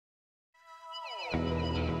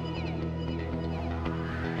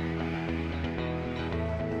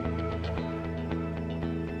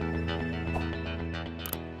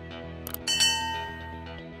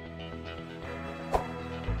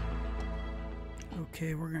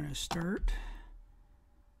Okay, we're going to start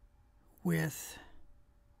with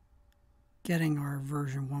getting our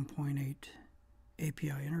version 1.8 API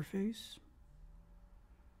interface.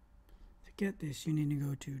 To get this, you need to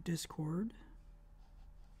go to Discord.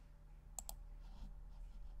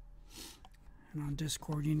 And on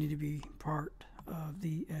Discord, you need to be part of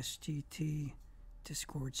the SGT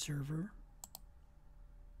Discord server.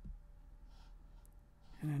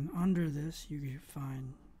 And then under this, you can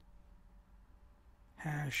find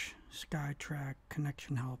hash Skytrak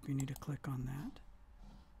connection help. You need to click on that.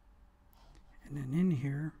 And then in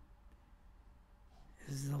here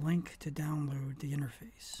is the link to download the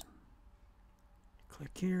interface. Click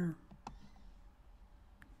here,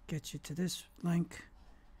 gets you to this link.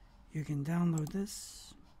 You can download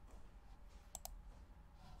this.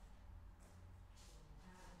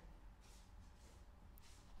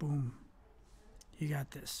 Boom. You got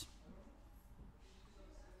this.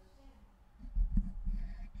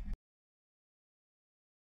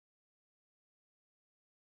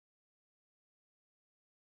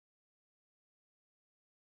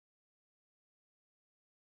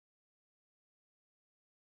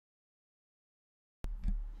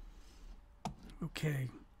 Okay,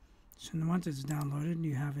 so once it's downloaded,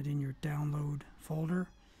 you have it in your download folder.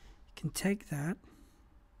 You can take that.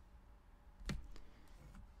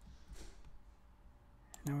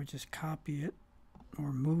 Now we just copy it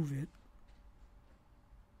or move it.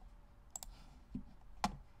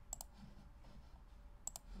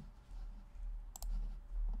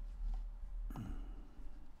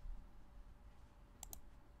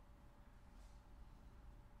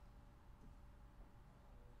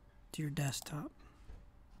 To your desktop.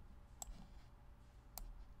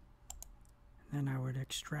 And then I would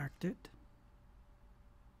extract it.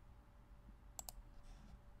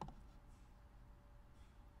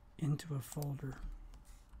 Into a folder.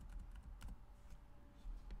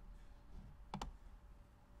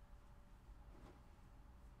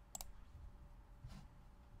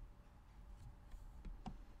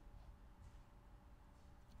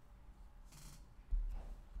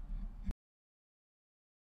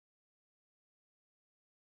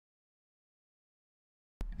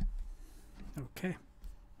 Okay,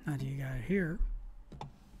 now that you got it here,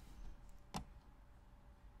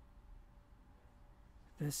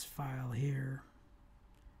 this file here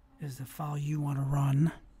is the file you want to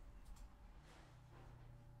run.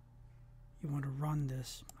 You want to run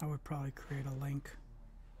this. I would probably create a link.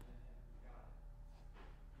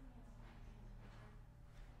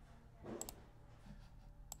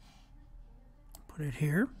 Put it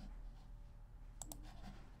here.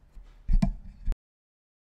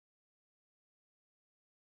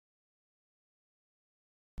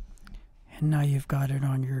 And now you've got it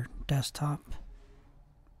on your desktop.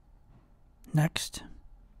 Next,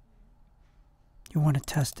 you want to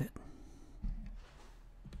test it.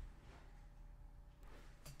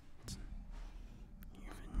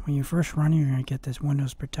 When you first run it, you're going to get this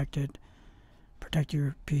Windows protected. Protect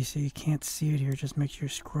your PC. You can't see it here. Just make sure you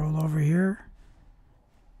scroll over here.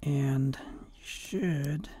 And you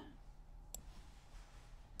should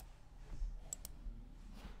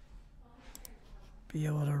be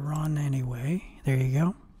able to run anyway. There you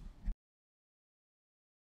go.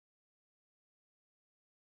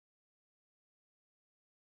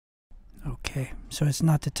 Okay, so it's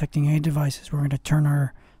not detecting any devices. We're going to turn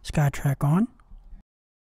our Skytrak on.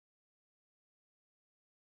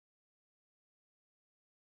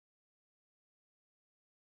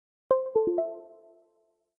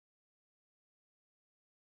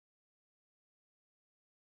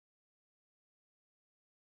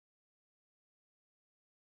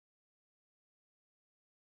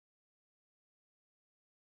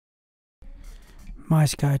 My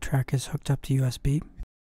Skytrak is hooked up to USB.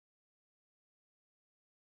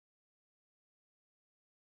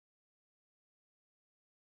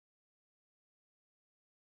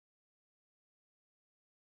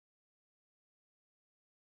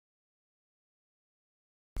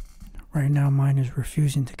 Right now mine is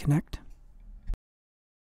refusing to connect.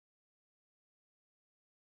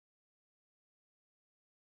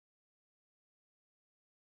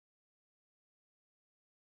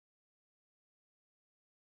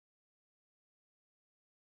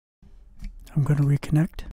 I'm going to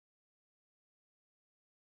reconnect.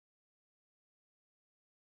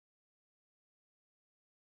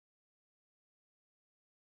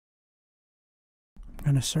 I'm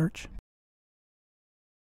going to search.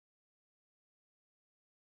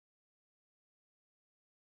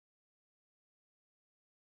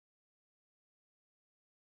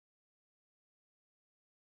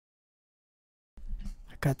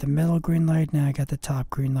 I got the middle green light, now I got the top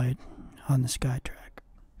green light. on the Skytrak.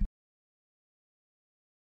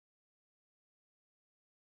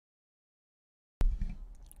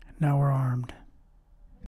 Now we're armed.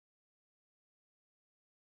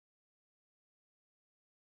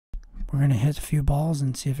 We're going to hit a few balls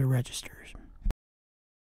and see if it registers.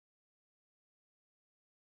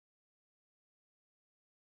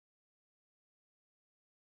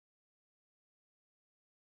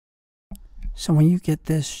 So when you get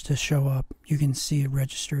this to show up, you can see it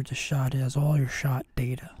registered the shot. It has all your shot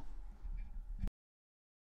data.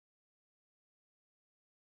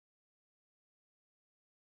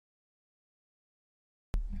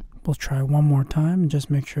 We'll try one more time and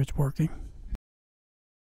just make sure it's working.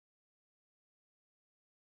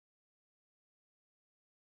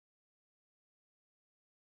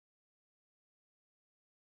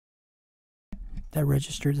 That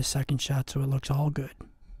registered the second shot, so it looks all good.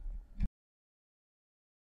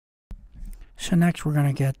 So next we're going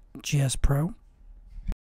to get GSPro.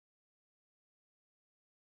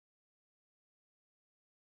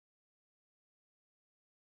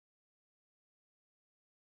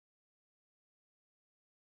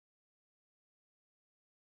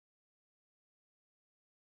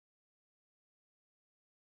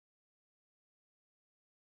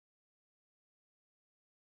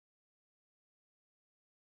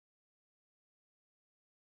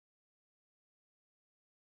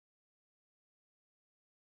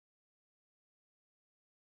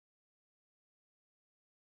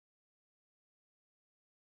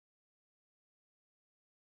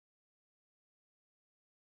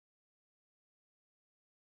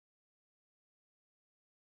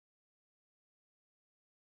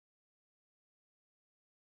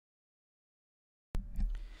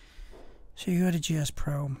 So you go to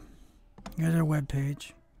GSPro, you go to their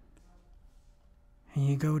webpage, and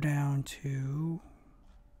you go down to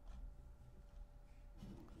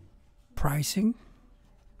pricing.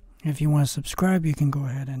 If you want to subscribe, you can go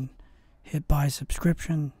ahead and hit buy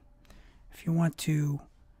subscription. If you want to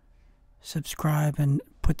subscribe and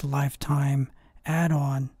put the lifetime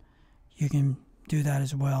add-on, you can do that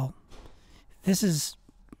as well. This is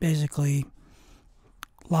basically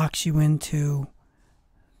locks you into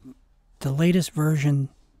the latest version.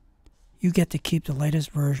 You get to keep the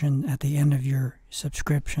latest version at the end of your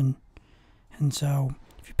subscription. And so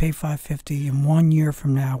if you pay $5.50 in 1 year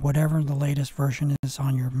from now, whatever the latest version is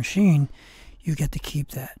on your machine, you get to keep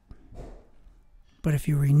that. But if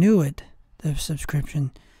you renew it, the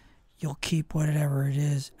subscription, you'll keep whatever it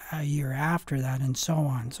is a year after that, and so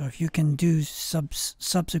on. So if you can do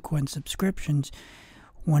subsequent subscriptions,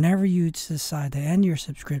 whenever you decide to end your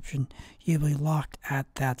subscription, you'll be locked at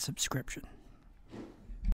that subscription.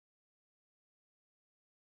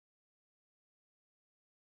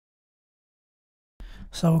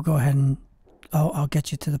 So we'll go ahead and I'll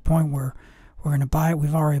get you to the point where we're going to buy it.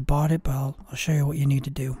 We've already bought it, but I'll show you what you need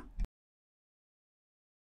to do.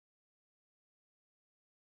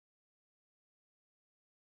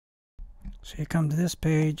 So you come to this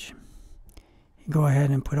page, you go ahead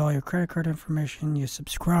and put all your credit card information, you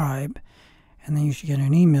subscribe, and then you should get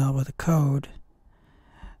an email with a code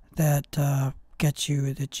that gets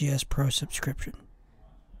you the GSPro subscription.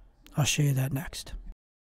 I'll show you that next.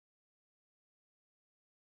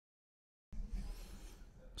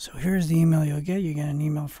 So here's the email you'll get. You get an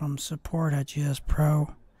email from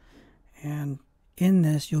support@GSPro, and in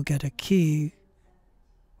this you'll get a key,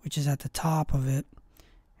 which is at the top of it,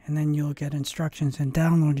 and then you'll get instructions and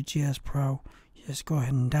download a GSPro. You just go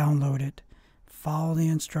ahead and download it, follow the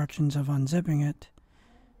instructions of unzipping it,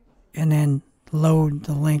 and then load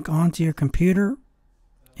the link onto your computer,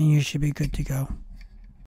 and you should be good to go.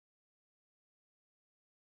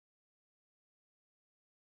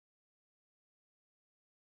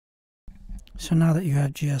 So now that you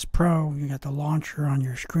have GSPro, you got the launcher on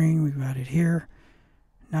your screen, we've got it here.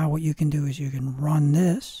 Now what you can do is you can run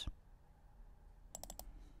this.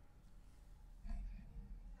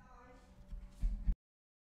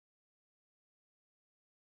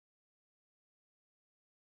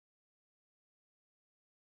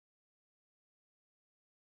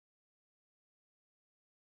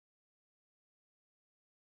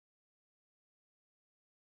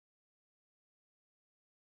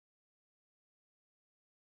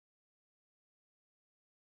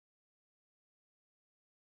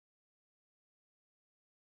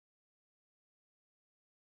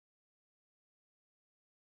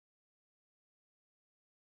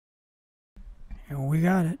 And we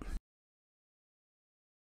got it.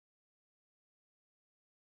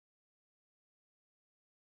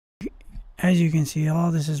 As you can see,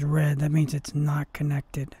 all this is red. That means it's not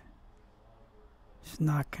connected. It's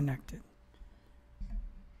not connected.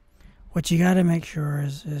 What you got to make sure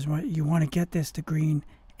is what you want to get this to green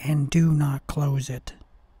and do not close it.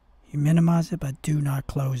 You minimize it, but do not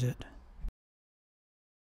close it.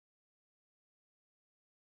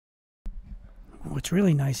 What's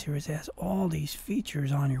really nice here is it has all these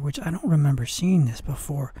features on here, which I don't remember seeing this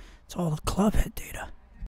before. It's all the club head data.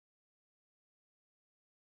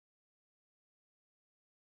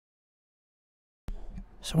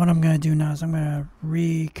 So what I'm going to do now is I'm going to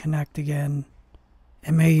reconnect again. I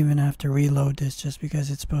may even have to reload this just because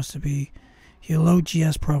it's supposed to be, you load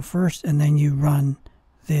GSPro first and then you run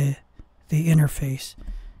the interface.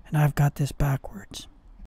 And I've got this backwards.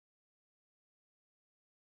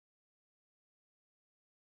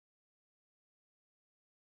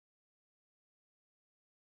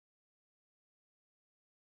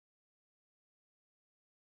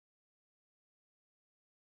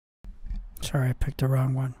 Sorry, I picked the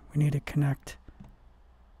wrong one. We need to connect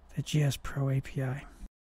the GSPro API.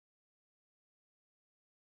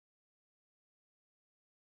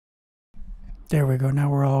 There we go. Now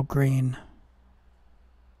we're all green.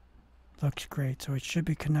 Looks great. So it should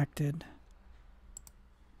be connected.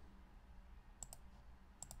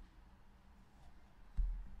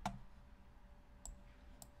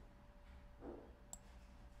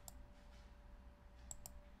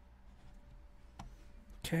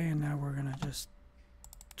 Okay, and now we're going to just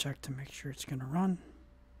check to make sure it's going to run.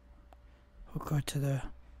 We'll go to the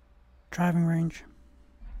driving range.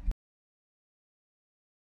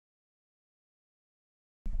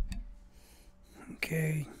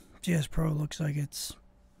 Okay, GSPro looks like it's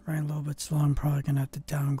running a little bit slow. I'm probably going to have to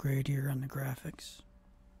downgrade here on the graphics.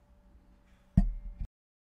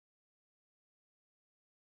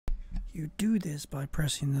 You do this by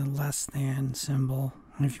pressing the less than symbol.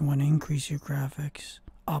 And if you want to increase your graphics,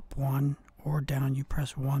 up one or down, you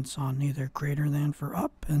press once on either greater than for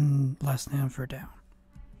up and less than for down.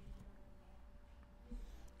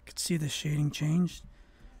 You can see the shading changed,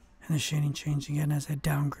 and the shading changed again as I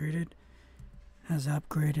downgraded. As I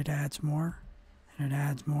upgraded, adds more, and it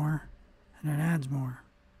adds more, and it adds more.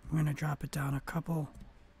 I'm going to drop it down a couple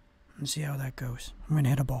and see how that goes. I'm going to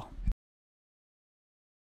hit a ball.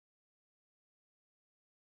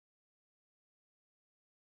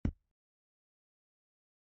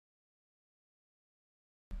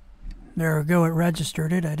 There we go, it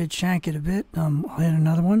registered it. I did shank it a bit. I'll hit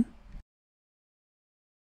another one.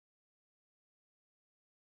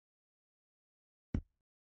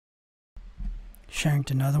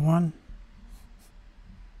 Shanked another one.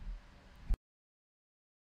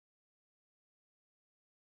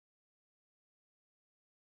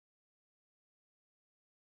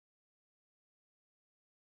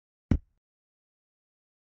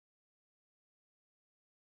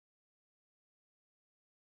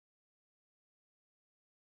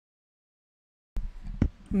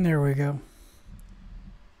 And there we go.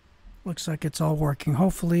 Looks like it's all working.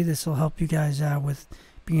 Hopefully this will help you guys out with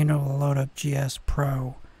being able to load up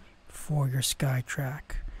GSPro for your Skytrak.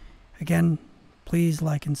 Again, please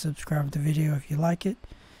like and subscribe to the video if you like it.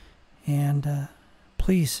 And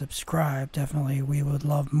please subscribe. Definitely, we would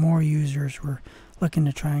love more users. We're looking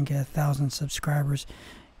to try and get 1,000 subscribers.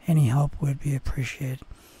 Any help would be appreciated.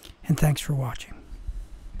 And thanks for watching.